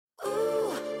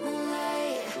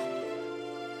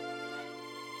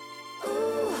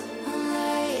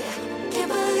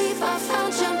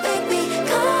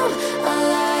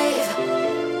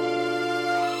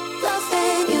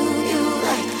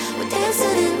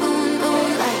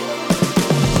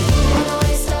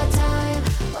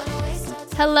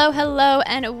Hello,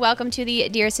 and welcome to the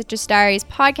Dear Citrus Diaries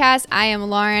podcast. I am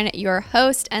Lauren, your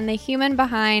host, and the human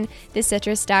behind the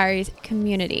Citrus Diaries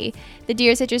community. The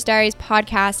Dear Citrus Diaries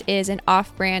podcast is an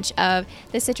off-branch of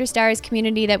the Citrus Diaries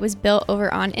community that was built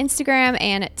over on Instagram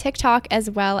and TikTok, as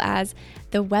well as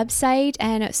the website,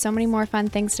 and so many more fun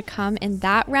things to come in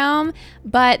that realm.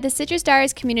 But the Citrus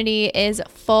Diaries community is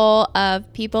full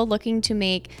of people looking to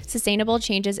make sustainable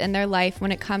changes in their life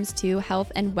when it comes to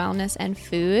health and wellness and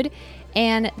food.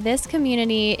 And this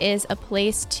community is a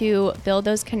place to build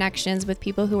those connections with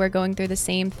people who are going through the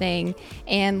same thing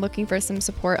and looking for some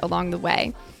support along the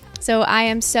way. So I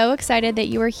am so excited that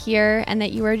you are here and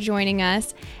that you are joining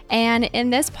us. And in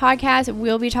this podcast,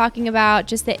 we'll be talking about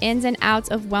just the ins and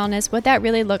outs of wellness, what that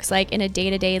really looks like in a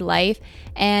day-to-day life,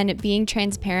 and being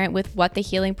transparent with what the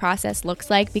healing process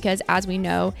looks like, because as we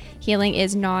know, healing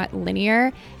is not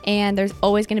linear and there's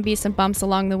always going to be some bumps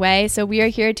along the way. So we are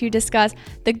here to discuss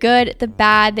the good, the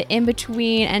bad, the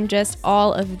in-between, and just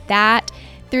all of that.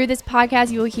 Through this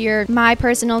podcast, you will hear my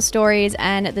personal stories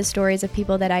and the stories of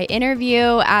people that I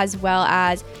interview, as well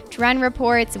as trend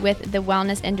reports with the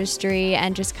wellness industry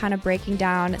and just kind of breaking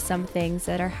down some things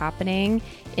that are happening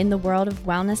in the world of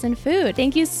wellness and food.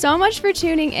 Thank you so much for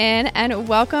tuning in, and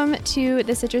welcome to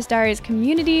the Citrus Diaries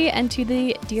community and to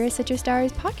the Dear Citrus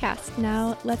Diaries podcast.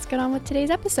 Now, let's get on with today's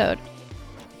episode.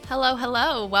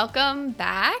 Hello. Welcome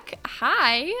back.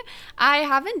 Hi. I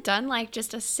haven't done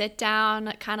just a sit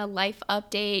down kind of life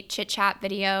update chit chat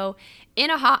video in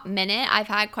a hot minute. I've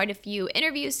had quite a few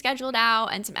interviews scheduled out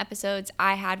and some episodes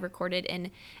I had recorded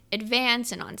in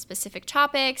advance and on specific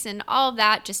topics and all of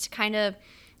that, just to kind of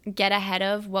get ahead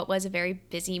of what was a very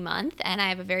busy month. And I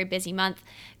have a very busy month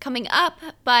coming up,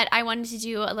 but I wanted to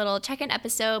do a little check-in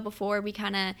episode before we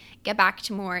kind of get back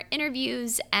to more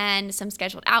interviews and some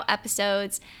scheduled out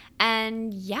episodes.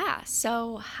 And yeah,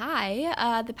 so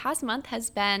hi. The past month has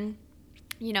been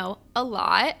a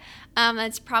lot.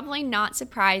 It's probably not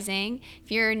surprising.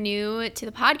 If you're new to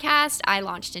the podcast, I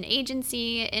launched an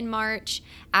agency in March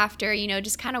after,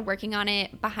 just kind of working on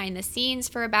it behind the scenes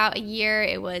for about a year.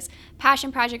 It was a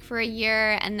passion project for a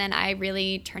year, and then I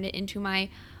really turned it into my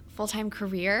full-time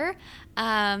career,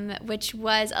 which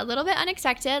was a little bit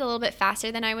unexpected, a little bit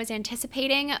faster than I was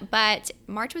anticipating, but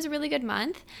March was a really good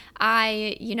month.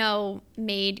 I,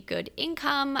 made good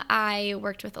income. I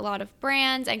worked with a lot of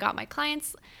brands. I got my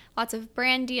clients lots of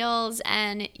brand deals,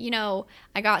 and,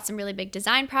 I got some really big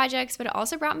design projects, but it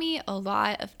also brought me a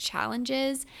lot of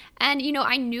challenges. And,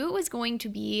 I knew it was going to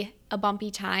be a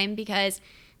bumpy time because,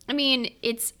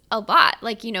 it's a lot.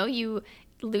 You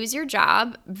lose your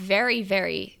job very,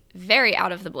 very, very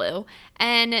out of the blue.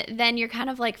 And then you're kind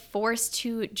of forced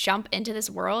to jump into this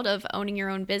world of owning your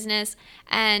own business.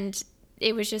 And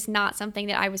it was just not something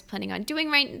that I was planning on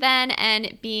doing right then.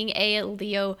 And being a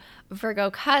Leo Virgo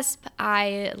cusp,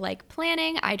 I like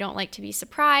planning. I don't like to be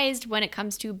surprised when it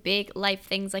comes to big life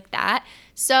things like that.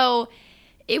 So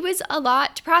it was a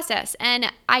lot to process.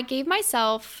 And I gave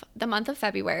myself the month of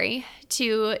February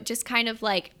to just kind of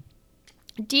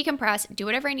decompress, do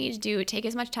whatever I need to do, take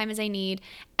as much time as I need,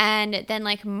 and then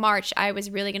March I was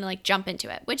really gonna jump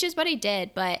into it, which is what I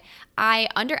did. But I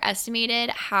underestimated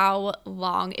how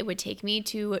long it would take me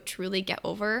to truly get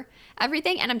over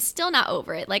everything, and I'm still not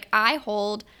over it. I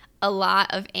hold a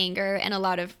lot of anger and a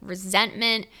lot of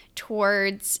resentment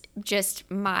towards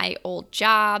just my old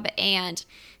job, and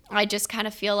I just kind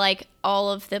of feel like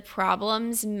all of the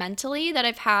problems mentally that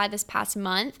I've had this past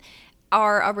month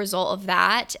are a result of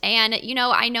that. And,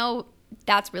 I know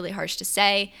that's really harsh to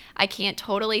say. I can't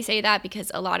totally say that because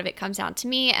a lot of it comes down to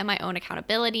me and my own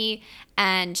accountability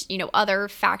and, other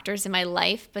factors in my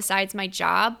life besides my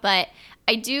job. But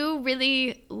I do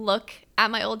really look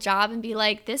at my old job and be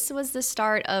like, this was the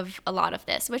start of a lot of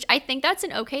this, which I think that's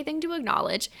an okay thing to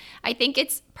acknowledge. I think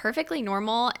it's perfectly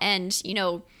normal and,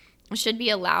 should be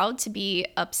allowed to be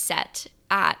upset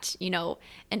at,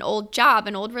 an old job,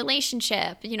 an old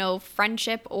relationship,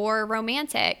 friendship or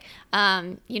romantic,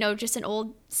 just an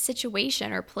old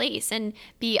situation or place, and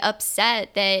be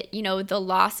upset that, the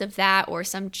loss of that or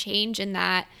some change in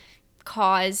that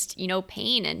caused,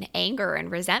 pain and anger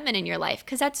and resentment in your life,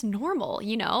 because that's normal,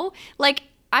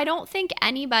 I don't think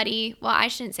anybody, well, I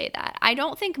shouldn't say that. I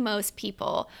don't think most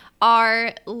people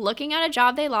are looking at a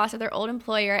job they lost at their old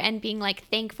employer and being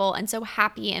thankful and so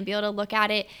happy and be able to look at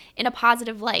it in a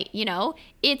positive light.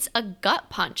 It's a gut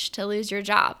punch to lose your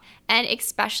job. And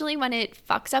especially when it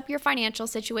fucks up your financial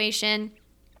situation,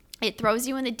 it throws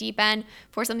you in the deep end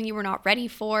for something you were not ready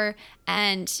for.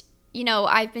 And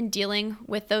I've been dealing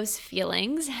with those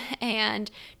feelings and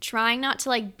trying not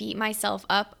to beat myself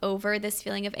up over this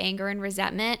feeling of anger and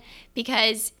resentment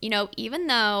because, even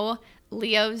though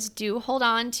Leos do hold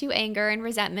on to anger and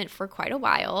resentment for quite a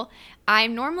while.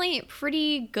 I'm normally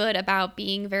pretty good about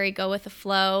being very go with the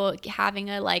flow, having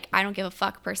a like I don't give a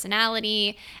fuck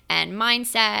personality and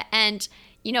mindset. And,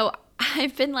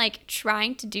 I've been like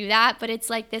trying to do that, but it's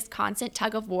like this constant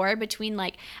tug of war between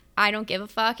like I don't give a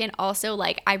fuck and also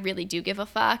like I really do give a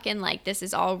fuck. And like this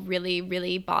is all really,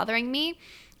 really bothering me.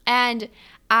 And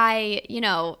I,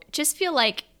 just feel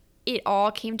like it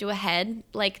all came to a head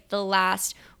like the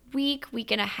last week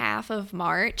and a half of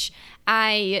March.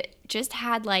 I just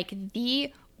had like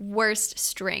the worst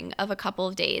string of a couple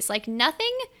of days. Like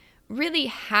nothing really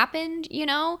happened,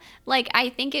 Like I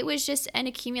think it was just an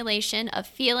accumulation of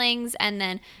feelings, and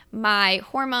then my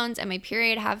hormones and my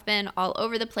period have been all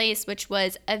over the place, which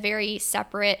was a very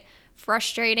separate,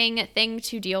 frustrating thing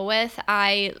to deal with.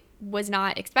 I was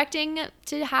not expecting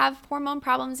to have hormone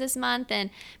problems this month, and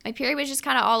my period was just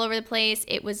kind of all over the place.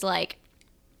 It was like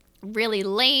really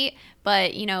late,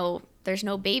 but there's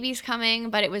no babies coming,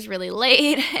 but it was really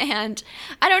late. And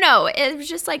I don't know, it was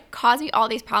just like caused me all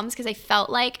these problems because I felt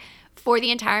like for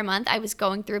the entire month I was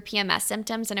going through PMS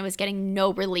symptoms and I was getting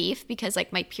no relief because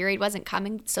like my period wasn't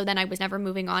coming. So then I was never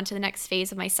moving on to the next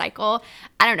phase of my cycle.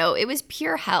 I don't know, it was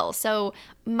pure hell. So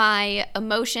my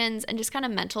emotions and just kind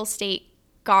of mental state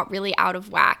got really out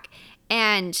of whack.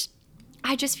 And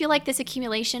I just feel like this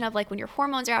accumulation of like when your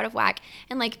hormones are out of whack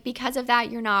and like because of that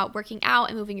you're not working out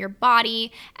and moving your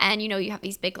body and you have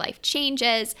these big life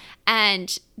changes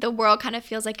and the world kind of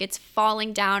feels like it's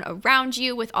falling down around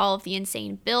you with all of the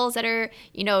insane bills that are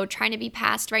trying to be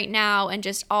passed right now and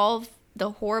just all of the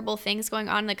horrible things going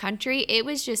on in the country. It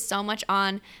was just so much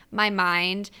on my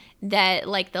mind that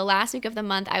like the last week of the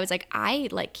month I was like I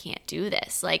like can't do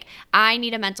this. Like I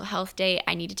need a mental health day.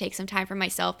 I need to take some time for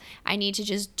myself. I need to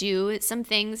just do some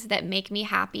things that make me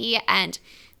happy and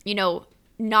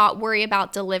not worry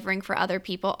about delivering for other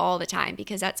people all the time,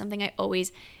 because that's something I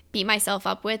always beat myself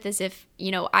up with, is if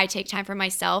I take time for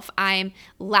myself, I'm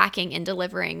lacking in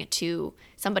delivering to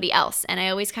somebody else. And I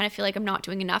always kind of feel like I'm not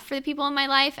doing enough for the people in my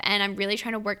life, and I'm really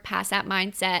trying to work past that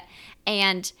mindset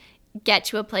and get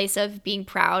to a place of being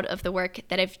proud of the work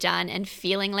that I've done and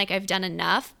feeling like I've done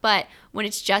enough. But when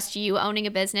it's just you owning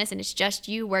a business and it's just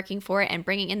you working for it and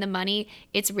bringing in the money,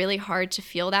 it's really hard to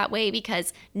feel that way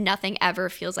because nothing ever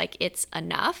feels like it's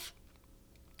enough.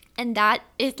 And that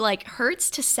it like hurts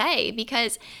to say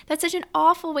because that's such an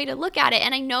awful way to look at it.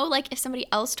 And I know like if somebody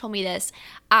else told me this,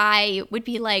 I would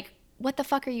be like, what the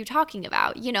fuck are you talking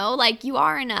about? Like you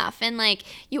are enough and like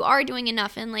you are doing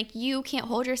enough and like you can't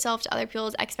hold yourself to other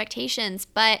people's expectations.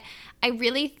 But I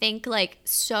really think like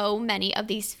so many of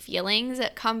these feelings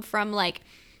that come from like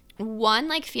one,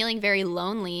 like feeling very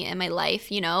lonely in my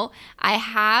life. I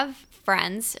have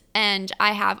friends and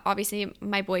I have obviously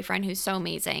my boyfriend who's so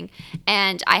amazing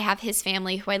and I have his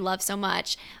family who I love so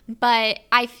much, but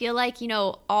I feel like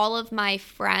all of my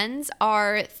friends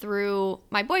are through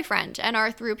my boyfriend and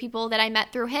are through people that I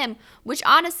met through him, which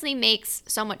honestly makes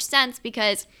so much sense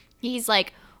because he's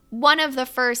like one of the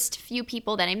first few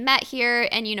people that I met here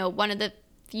and one of the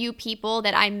few people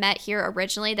that I met here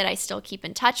originally that I still keep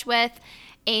in touch with.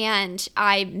 And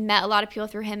I met a lot of people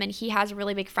through him and he has a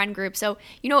really big friend group. So,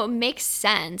 it makes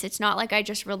sense. It's not like I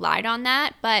just relied on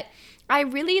that, but I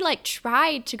really like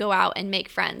tried to go out and make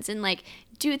friends and like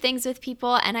do things with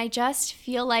people. And I just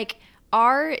feel like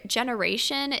our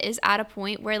generation is at a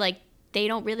point where like they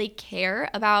don't really care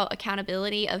about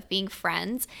accountability of being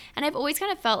friends. And I've always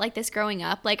kind of felt like this growing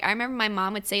up. Like I remember my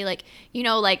mom would say like,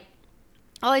 like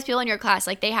all these people in your class,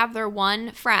 like they have their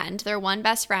one friend, their one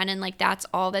best friend, and like that's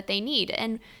all that they need.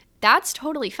 And that's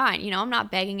totally fine. I'm not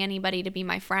begging anybody to be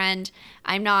my friend.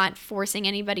 I'm not forcing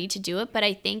anybody to do it, but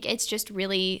I think it's just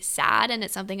really sad and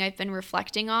it's something I've been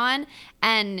reflecting on.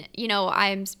 And,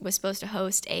 I was supposed to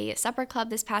host a supper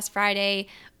club this past Friday,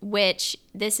 which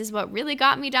this is what really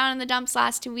got me down in the dumps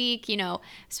last week. I'm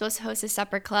supposed to host a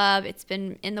supper club. It's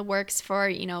been in the works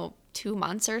for, 2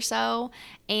 months or so,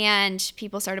 and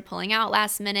people started pulling out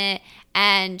last minute,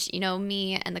 and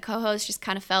me and the co-host just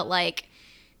kind of felt like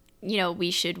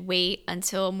we should wait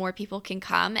until more people can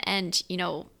come. And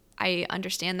I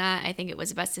understand that. I think it was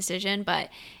the best decision, but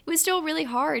it was still really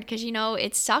hard because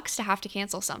it sucks to have to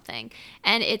cancel something,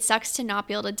 and it sucks to not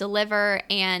be able to deliver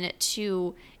and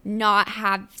to not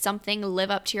have something live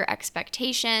up to your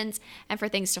expectations and for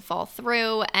things to fall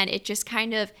through. And it just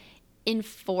kind of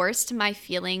enforced my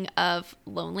feeling of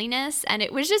loneliness, and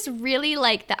it was just really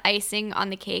like the icing on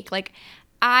the cake. Like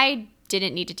I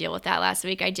didn't need to deal with that last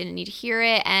week. I didn't need to hear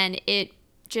it, and it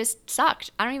just sucked.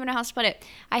 I don't even know how else to put it.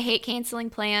 I hate canceling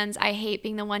plans. I hate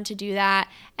being the one to do that,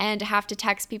 and to have to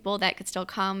text people that could still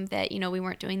come that we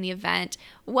weren't doing the event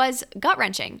was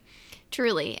gut-wrenching.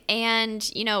 Truly. And,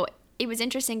 it was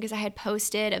interesting because I had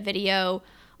posted a video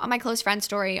on my close friend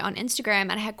story on Instagram,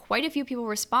 and I had quite a few people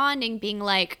responding being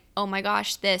like, oh my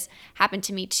gosh, this happened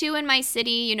to me too in my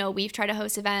city. We've tried to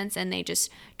host events and they just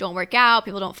don't work out.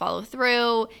 People don't follow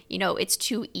through. It's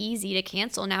too easy to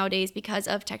cancel nowadays because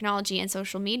of technology and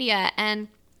social media. And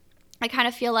I kind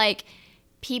of feel like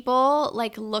people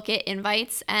like look at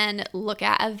invites and look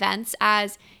at events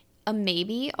as a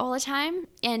maybe all the time,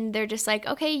 and they're just like,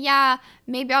 okay, yeah,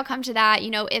 maybe I'll come to that,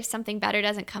 if something better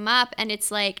doesn't come up. And it's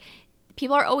like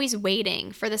people are always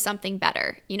waiting for the something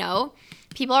better.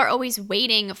 People are always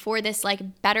waiting for this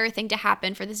like better thing to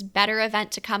happen, for this better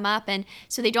event to come up, and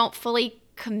so they don't fully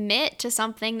commit to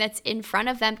something that's in front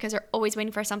of them because they're always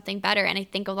waiting for something better. And I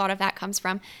think a lot of that comes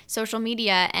from social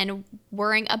media and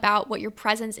worrying about what your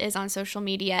presence is on social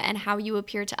media and how you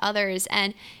appear to others.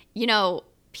 And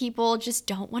people just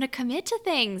don't want to commit to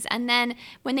things. And then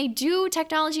when they do,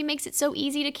 technology makes it so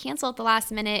easy to cancel at the last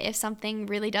minute if something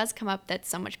really does come up that's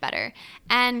so much better.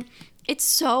 And it's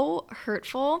so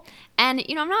hurtful. And,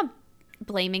 I'm not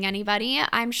blaming anybody.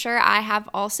 I'm sure I have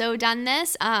also done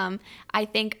this. I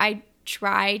think I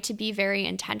try to be very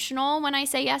intentional when I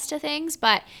say yes to things,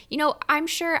 but, I'm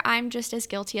sure I'm just as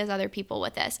guilty as other people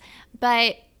with this.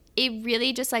 But it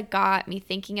really just like got me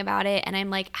thinking about it. And I'm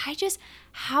like,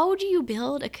 how do you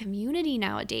build a community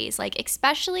nowadays? Like,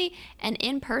 especially an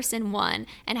in-person one.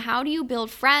 And how do you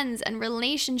build friends and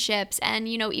relationships? And,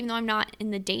 even though I'm not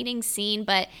in the dating scene,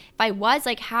 but if I was,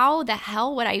 like, how the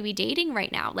hell would I be dating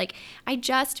right now? Like, I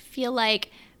just feel like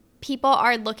people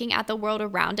are looking at the world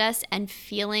around us and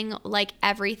feeling like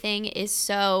everything is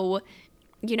so,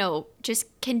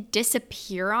 just can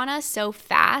disappear on us so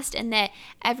fast, and that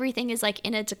everything is like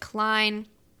in a decline,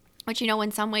 which,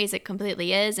 in some ways it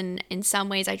completely is. And in some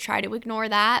ways I try to ignore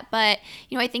that. But,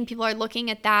 I think people are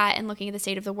looking at that and looking at the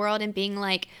state of the world and being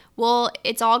like, well,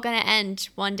 it's all going to end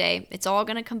one day. It's all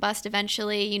going to combust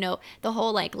eventually, the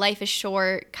whole like life is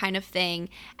short kind of thing.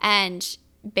 And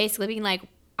basically being like,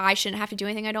 I shouldn't have to do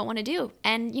anything I don't want to do.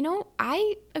 And,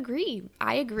 I agree.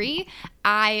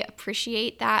 I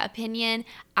appreciate that opinion.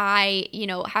 I,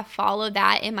 have followed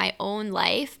that in my own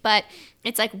life. But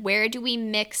it's like, where do we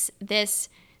mix this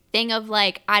thing of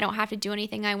like, I don't have to do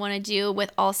anything I want to do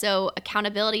with also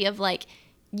accountability of like,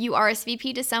 you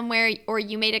RSVP to somewhere, or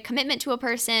you made a commitment to a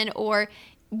person, or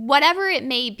whatever it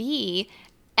may be,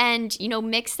 and,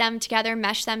 mix them together,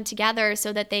 mesh them together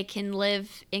so that they can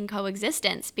live in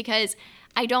coexistence. Because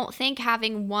I don't think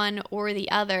having one or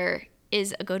the other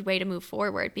is a good way to move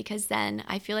forward, because then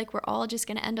I feel like we're all just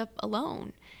going to end up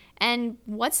alone. And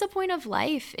what's the point of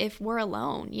life if we're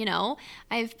alone?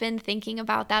 I've been thinking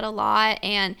about that a lot,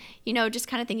 and, just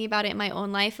kind of thinking about it in my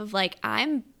own life of like,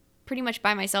 I'm pretty much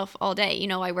by myself all day.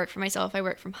 I work for myself, I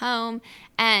work from home,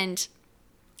 and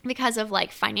because of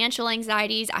like financial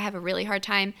anxieties, I have a really hard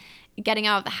time getting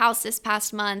out of the house this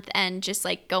past month and just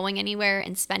like going anywhere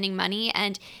and spending money.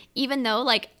 And even though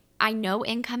like I know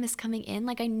income is coming in,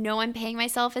 like I know I'm paying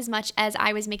myself as much as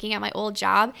I was making at my old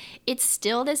job, it's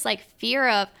still this like fear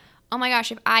of, oh my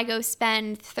gosh, if I go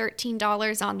spend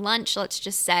 $13 on lunch, let's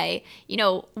just say,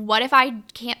 what if I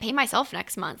can't pay myself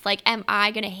next month? Like, am I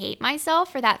going to hate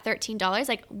myself for that $13?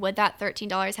 Like, would that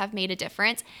 $13 have made a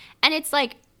difference? And it's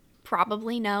like,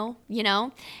 probably no,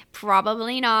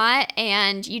 probably not.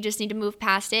 And you just need to move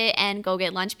past it and go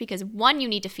get lunch, because one, you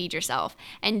need to feed yourself.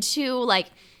 And two, like,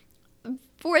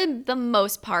 for the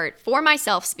most part, for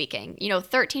myself speaking,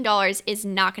 $13 is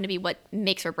not going to be what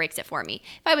makes or breaks it for me.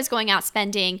 If I was going out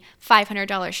spending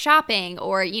 $500 shopping,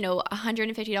 or,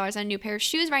 $150 on a new pair of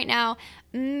shoes right now,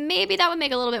 maybe that would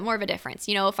make a little bit more of a difference,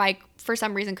 if I, for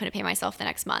some reason, couldn't pay myself the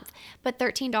next month. But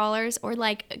 $13, or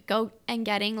like go and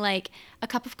getting like a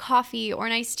cup of coffee or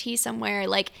an iced tea somewhere,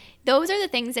 like those are the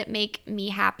things that make me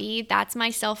happy. That's my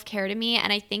self-care to me.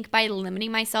 And I think by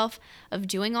limiting myself of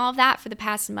doing all of that for the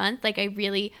past month, like I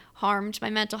really harmed my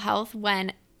mental health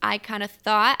when I kind of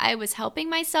thought I was helping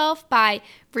myself by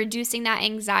reducing that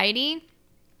anxiety.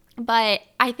 But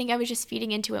I think I was just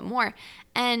feeding into it more.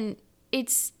 And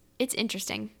it's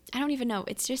interesting. I don't even know.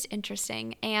 It's just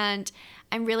interesting. And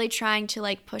I'm really trying to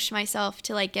like push myself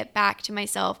to like get back to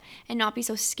myself and not be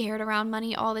so scared around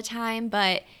money all the time.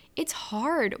 But it's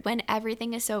hard when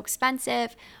everything is so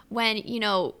expensive, when,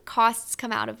 costs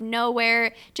come out of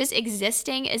nowhere. Just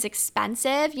existing is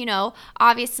expensive.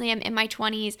 Obviously I'm in my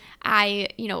 20s. I,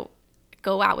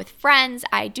 go out with friends.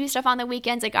 I do stuff on the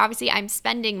weekends. Like, obviously I'm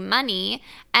spending money,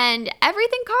 and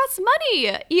everything costs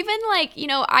money. Even like,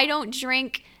 I don't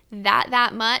drink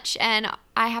that much, and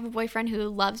I have a boyfriend who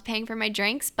loves paying for my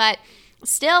drinks, but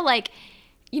still, like,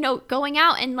 going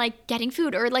out and like getting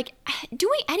food or like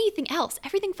doing anything else.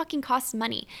 Everything fucking costs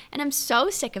money. And I'm so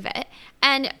sick of it.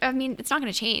 And I mean, it's not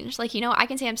going to change. Like, I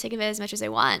can say I'm sick of it as much as I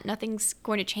want. Nothing's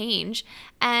going to change.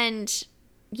 And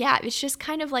yeah, it's just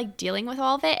kind of like dealing with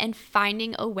all of it and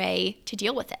finding a way to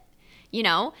deal with it.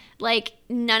 Like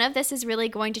none of this is really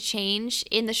going to change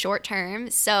in the short term.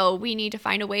 So we need to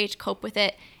find a way to cope with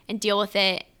it and deal with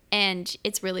it. And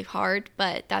it's really hard,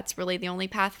 but that's really the only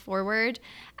path forward.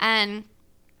 And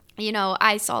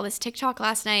I saw this TikTok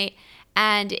last night,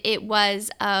 and it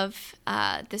was of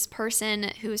this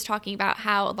person who was talking about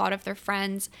how a lot of their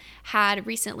friends had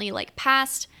recently like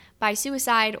passed by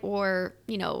suicide or,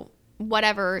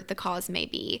 whatever the cause may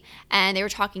be. And they were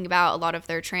talking about a lot of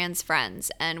their trans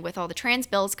friends. And with all the trans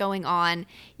bills going on,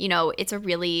 it's a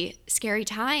really scary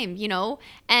time,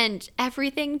 and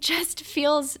everything just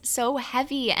feels so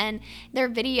heavy. And their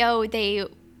video, they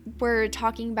were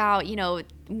talking about,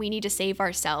 we need to save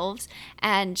ourselves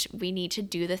and we need to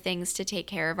do the things to take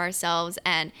care of ourselves.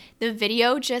 And the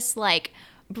video just like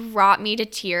brought me to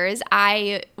tears.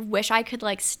 I wish I could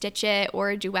like stitch it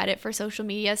or duet it for social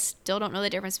media. Still don't know the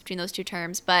difference between those two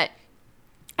terms, but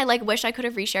I like wish I could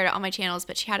have reshared it on my channels,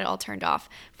 but she had it all turned off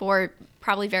for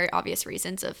probably very obvious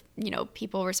reasons of,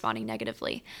 people responding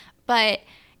negatively. But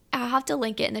I'll have to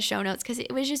link it in the show notes because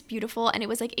it was just beautiful. And it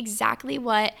was like exactly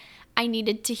what I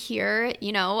needed to hear.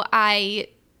 I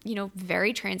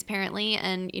very transparently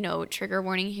and, trigger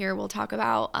warning here, we'll talk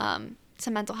about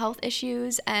some mental health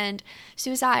issues and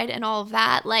suicide and all of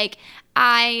that. Like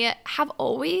I have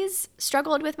always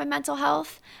struggled with my mental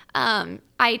health.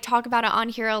 I talk about it on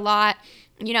here a lot.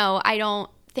 I don't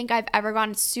think I've ever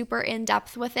gone super in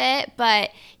depth with it, but,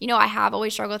 I have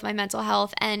always struggled with my mental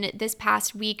health. And this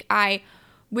past week, I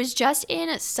was just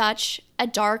in such a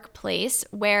dark place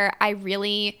where I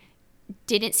really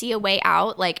didn't see a way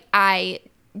out. Like I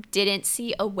didn't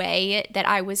see a way that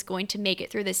I was going to make it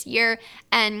through this year.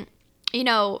 And,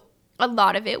 a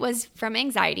lot of it was from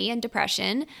anxiety and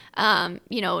depression.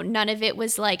 None of it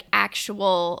was like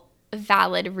actual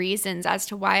valid reasons as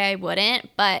to why I wouldn't.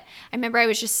 But I remember I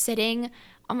was just sitting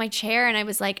on my chair and I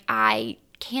was like, I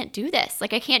can't do this.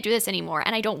 Like, I can't do this anymore.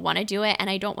 And I don't want to do it. And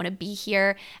I don't want to be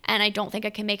here. And I don't think I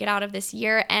can make it out of this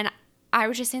year. And I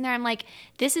was just sitting there. I'm like,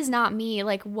 this is not me.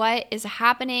 Like, what is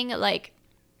happening? Like,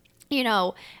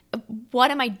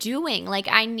 what am I doing? Like,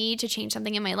 I need to change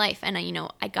something in my life. And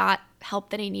I got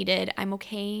help that I needed. I'm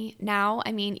okay now.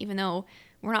 I mean, even though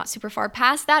we're not super far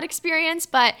past that experience,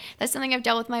 but that's something I've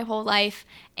dealt with my whole life.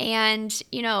 And,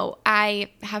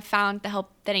 I have found the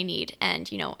help that I need. And,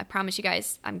 I promise you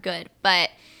guys I'm good. But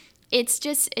it's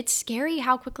scary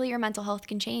how quickly your mental health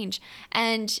can change.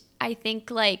 And I think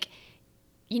like,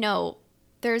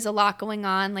 there's a lot going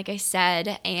on, like I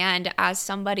said. And as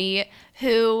somebody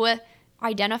who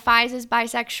identifies as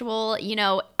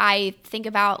bisexual, I think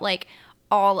about like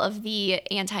all of the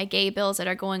anti-gay bills that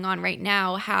are going on right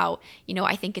now, how,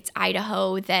 I think it's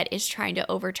Idaho that is trying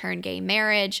to overturn gay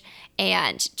marriage,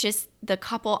 and just the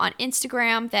couple on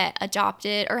Instagram that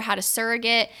adopted or had a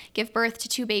surrogate give birth to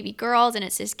 2 baby girls, and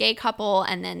it's this gay couple,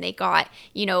 and then they got,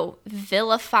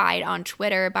 vilified on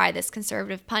Twitter by this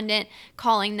conservative pundit,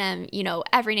 calling them,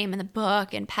 every name in the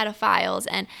book and pedophiles.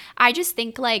 And I just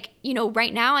think like,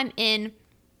 right now I'm in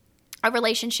a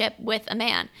relationship with a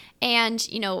man, and,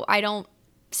 I don't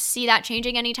see that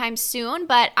changing anytime soon.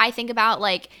 But I think about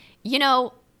like,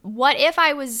 what if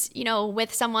I was,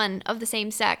 with someone of the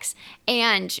same sex,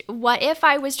 and what if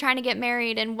I was trying to get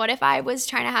married, and what if I was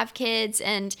trying to have kids,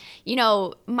 and,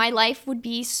 my life would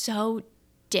be so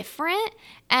different,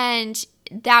 and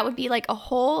that would be like a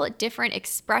whole different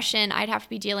expression I'd have to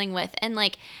be dealing with. And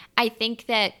like, I think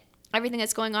that everything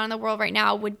that's going on in the world right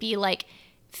now would be like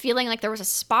feeling like there was a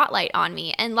spotlight on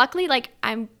me. And luckily, like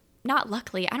I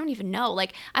don't even know.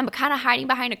 Like I'm kind of hiding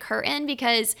behind a curtain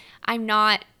because I'm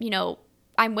not,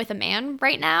 I'm with a man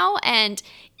right now, and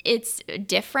it's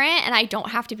different, and I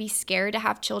don't have to be scared to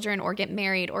have children or get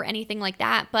married or anything like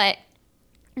that. But,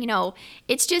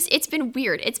 it's been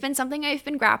weird. It's been something I've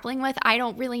been grappling with. I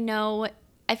don't really know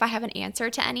if I have an answer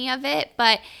to any of it,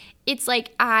 but it's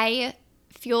like I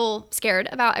feel scared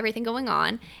about everything going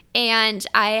on, and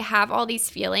I have all these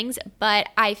feelings, but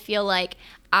I feel like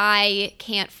I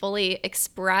can't fully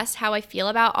express how I feel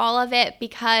about all of it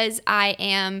because I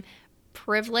am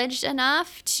privileged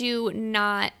enough to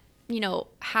not,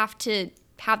 have to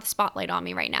have the spotlight on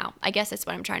me right now. I guess that's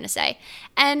what I'm trying to say.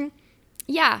 And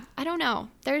yeah, I don't know.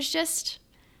 There's just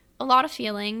a lot of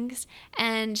feelings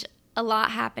and a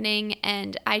lot happening,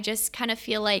 and I just kind of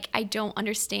feel like I don't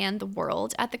understand the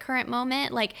world at the current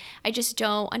moment. Like, I just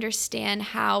don't understand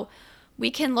how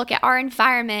we can look at our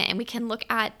environment and we can look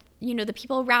at the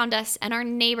people around us and our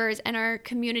neighbors and our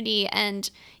community, and,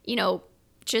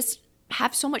 just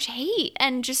have so much hate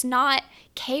and just not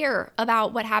care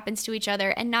about what happens to each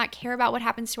other and not care about what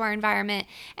happens to our environment,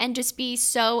 and just be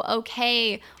so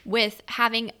okay with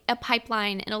having a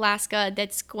pipeline in Alaska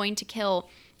that's going to kill,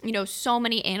 so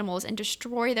many animals and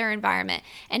destroy their environment,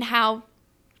 and how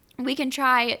we can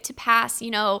try to pass,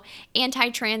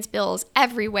 anti-trans bills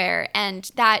everywhere,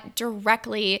 and that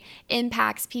directly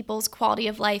impacts people's quality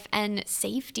of life and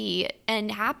safety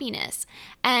and happiness.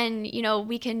 And,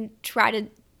 we can try to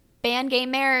ban gay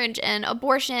marriage and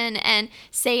abortion and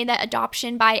say that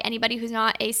adoption by anybody who's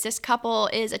not a cis couple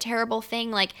is a terrible thing.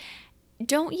 Like,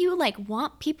 don't you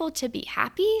want people to be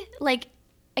happy?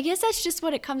 I guess that's just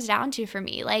what it comes down to for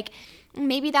me.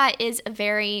 Maybe that is a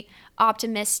very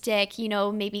optimistic,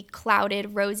 maybe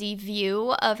clouded, rosy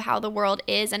view of how the world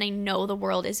is. And I know the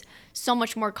world is so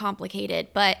much more complicated,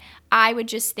 but I would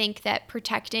just think that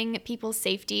protecting people's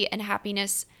safety and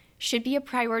happiness should be a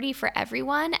priority for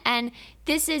everyone. And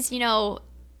this is,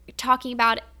 talking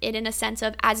about it in a sense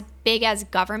of as big as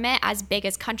government, as big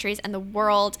as countries and the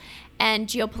world and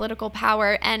geopolitical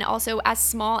power, and also as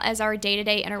small as our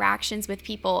day-to-day interactions with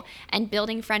people and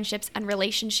building friendships and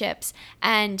relationships,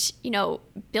 and,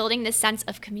 building this sense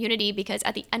of community. Because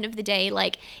at the end of the day,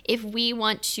 if we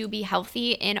want to be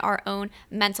healthy in our own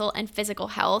mental and physical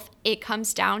health, it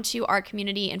comes down to our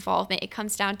community involvement. It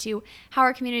comes down to how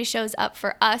our community shows up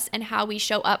for us and how we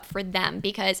show up for them,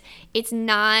 because it's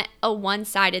not a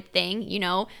one-sided thing.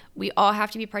 We all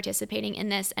have to be participating in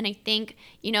this. And I think,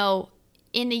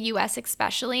 in the US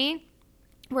especially,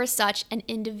 we're such an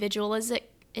individualist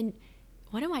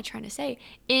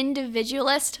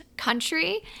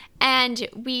country, and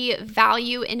we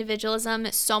value individualism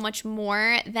so much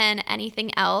more than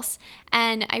anything else.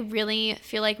 And I really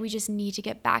feel like we just need to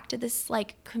get back to this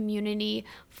community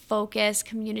focused,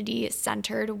 community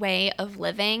centered way of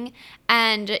living.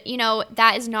 And,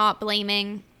 that is not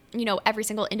blaming, every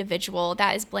single individual.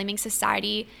 That is blaming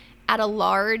society at a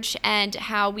large, and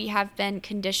how we have been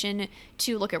conditioned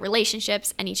to look at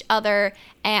relationships and each other,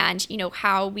 and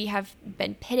how we have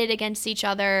been pitted against each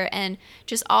other, and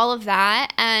just all of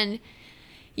that. And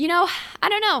I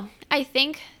don't know, I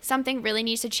think something really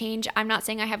needs to change. I'm not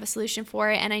saying I have a solution for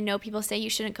it, and I know people say you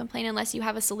shouldn't complain unless you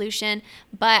have a solution,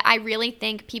 but I really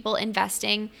think people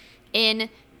investing in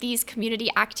these community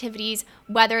activities,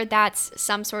 whether that's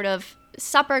some sort of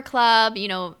supper club,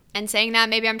 and saying that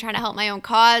maybe I'm trying to help my own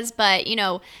cause, but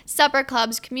supper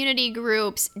clubs, community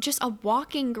groups, just a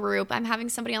walking group. I'm having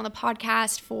somebody on the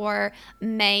podcast for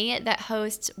May that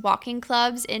hosts walking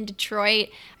clubs in Detroit.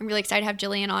 I'm really excited to have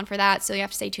Jillian on for that, so you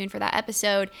have to stay tuned for that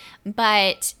episode.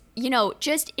 But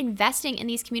just investing in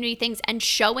these community things and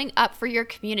showing up for your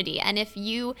community. And if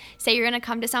you say you're going to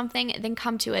come to something, then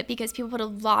come to it, because people put a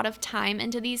lot of time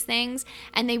into these things,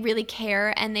 and they really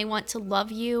care, and they want to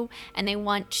love you, and they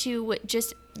want to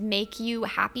just make you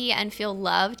happy and feel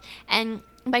loved. And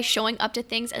by showing up to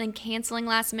things and then canceling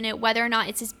last minute, whether or not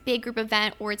it's this big group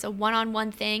event or it's a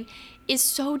one-on-one thing, is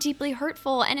so deeply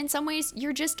hurtful. And in some ways,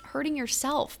 you're just hurting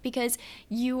yourself, because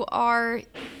you are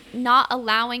not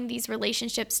allowing these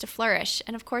relationships to flourish.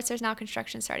 And of course, there's now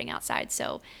construction starting outside,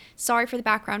 so sorry for the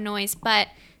background noise, but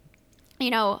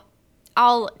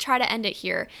I'll try to end it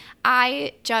here.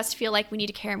 I just feel like we need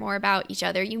to care more about each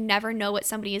other. You never know what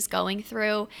somebody is going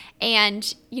through.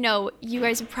 And, you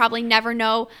guys would probably never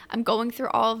know I'm going through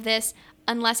all of this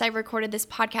unless I recorded this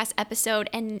podcast episode.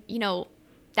 And,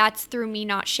 that's through me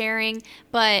not sharing.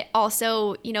 But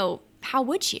also, how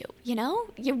would you?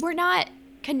 We're not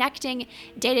connecting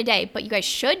day to day, but you guys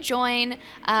should join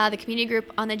the community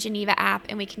group on the Geneva app,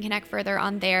 and we can connect further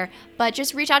on there. But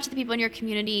just reach out to the people in your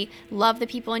community, love the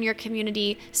people in your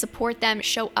community, support them,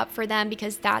 show up for them,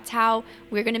 because that's how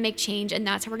we're going to make change, and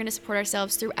that's how we're going to support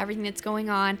ourselves through everything that's going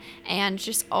on, and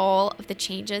just all of the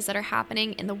changes that are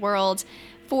happening in the world,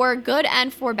 for good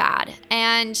and for bad.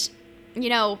 And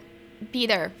be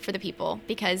there for the people,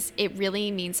 because it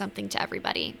really means something to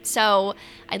everybody. So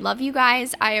I love you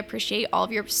guys. I appreciate all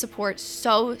of your support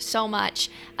so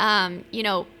much.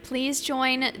 Please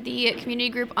join the community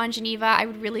group on Geneva. I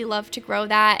would really love to grow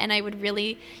that, and I would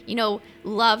really,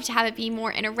 love to have it be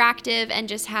more interactive and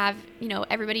just have,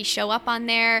 everybody show up on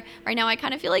there. Right now, I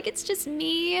kind of feel like it's just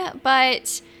me,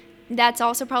 but that's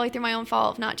also probably through my own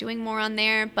fault of not doing more on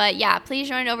there. But yeah, please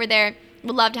join over there.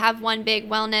 Would love to have one big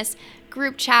wellness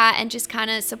group chat and just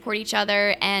kind of support each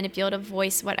other and be able to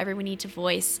voice whatever we need to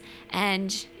voice.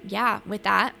 And yeah, with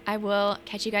that, I will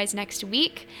catch you guys next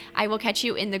week. I will catch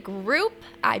you in the group.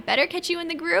 I better catch you in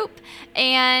the group.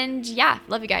 And yeah,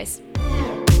 love you guys.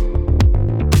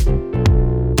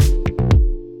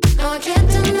 No, I can't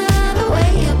deny.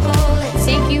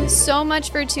 so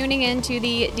much for tuning in to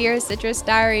the Dear Citrus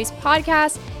Diaries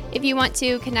podcast. If you want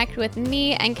to connect with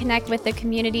me and connect with the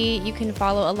community, you can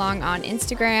follow along on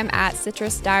Instagram at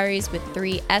Citrus Diaries with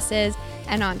 3 S's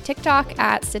and on TikTok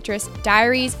at Citrus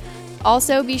Diaries.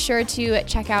 Also, be sure to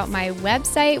check out my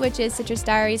website, which is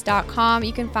citrusdiaries.com.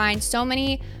 You can find so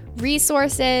many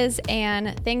resources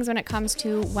and things when it comes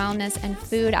to wellness and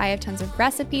food. I have tons of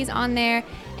recipes on there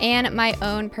and my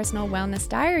own personal wellness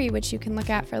diary, which you can look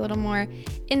at for a little more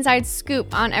inside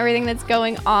scoop on everything that's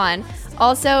going on.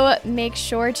 Also, make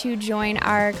sure to join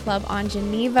our club on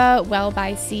Geneva, Well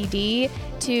by CD,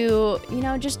 to,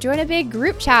 just join a big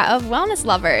group chat of wellness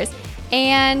lovers.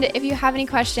 And if you have any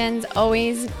questions,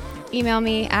 always email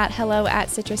me at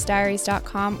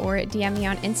hello@citrusdiaries.com or DM me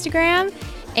on Instagram.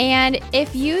 And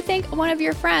if you think one of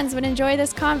your friends would enjoy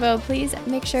this convo, please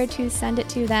make sure to send it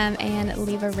to them and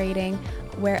leave a rating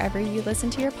wherever you listen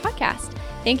to your podcast.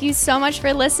 Thank you so much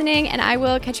for listening, and I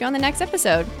will catch you on the next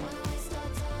episode.